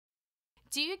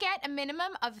Do you get a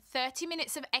minimum of 30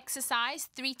 minutes of exercise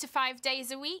 3 to 5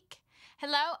 days a week?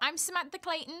 Hello, I'm Samantha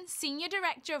Clayton, Senior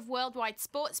Director of Worldwide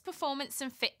Sports Performance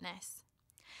and Fitness.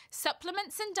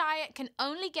 Supplements and diet can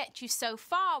only get you so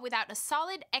far without a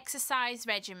solid exercise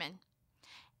regimen.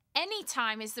 Any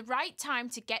time is the right time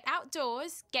to get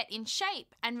outdoors, get in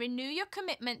shape, and renew your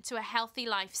commitment to a healthy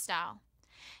lifestyle.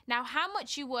 Now, how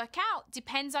much you work out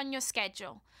depends on your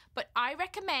schedule, but I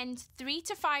recommend 3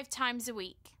 to 5 times a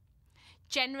week.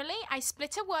 Generally, I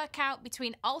split a workout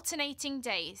between alternating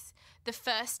days. The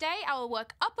first day, I will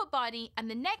work upper body and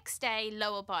the next day,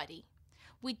 lower body.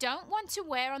 We don't want to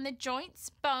wear on the joints,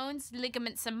 bones,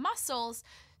 ligaments, and muscles,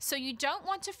 so you don't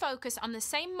want to focus on the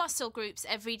same muscle groups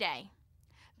every day.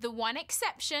 The one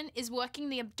exception is working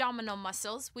the abdominal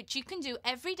muscles, which you can do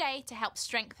every day to help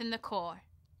strengthen the core.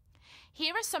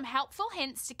 Here are some helpful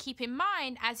hints to keep in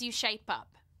mind as you shape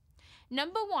up.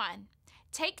 Number 1,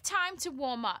 take time to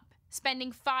warm up.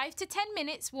 Spending 5 to 10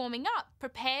 minutes warming up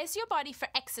prepares your body for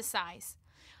exercise.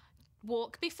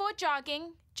 Walk before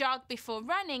jogging, jog before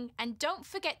running, and don't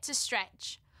forget to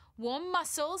stretch. Warm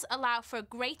muscles allow for a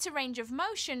greater range of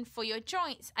motion for your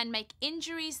joints and make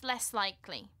injuries less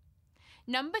likely.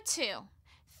 Number 2,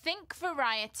 think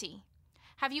variety.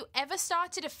 Have you ever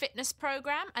started a fitness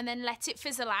program and then let it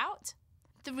fizzle out?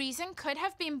 The reason could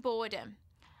have been boredom.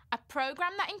 A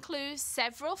program that includes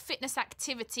several fitness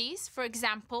activities, for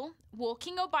example,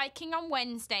 walking or biking on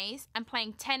Wednesdays and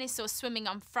playing tennis or swimming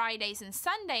on Fridays and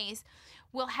Sundays,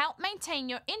 will help maintain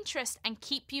your interest and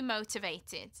keep you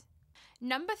motivated.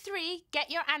 Number 3, get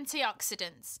your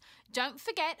antioxidants. Don't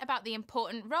forget about the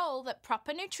important role that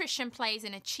proper nutrition plays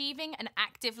in achieving an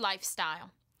active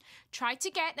lifestyle. Try to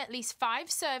get at least 5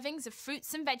 servings of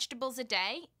fruits and vegetables a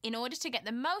day in order to get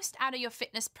the most out of your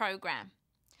fitness program.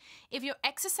 If you're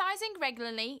exercising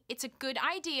regularly, it's a good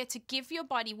idea to give your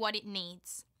body what it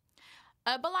needs.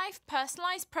 Herbalife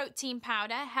Personalized Protein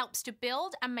Powder helps to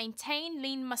build and maintain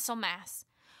lean muscle mass.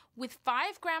 With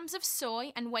 5 grams of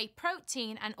soy and whey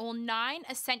protein and all 9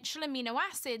 essential amino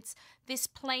acids, this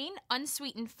plain,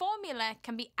 unsweetened formula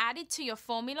can be added to your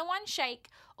Formula 1 shake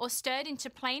or stirred into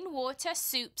plain water,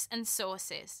 soups, and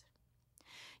sauces.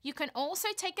 You can also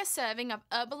take a serving of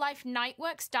Herbalife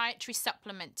Nightworks dietary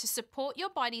supplement to support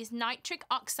your body's nitric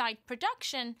oxide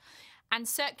production and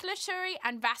circulatory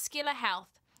and vascular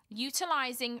health,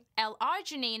 utilizing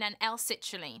L-arginine and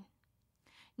L-citrulline.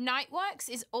 Nightworks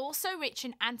is also rich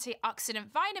in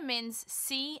antioxidant vitamins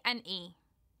C and E.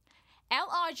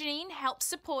 L-arginine helps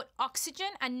support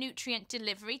oxygen and nutrient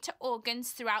delivery to organs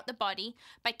throughout the body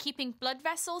by keeping blood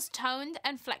vessels toned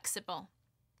and flexible.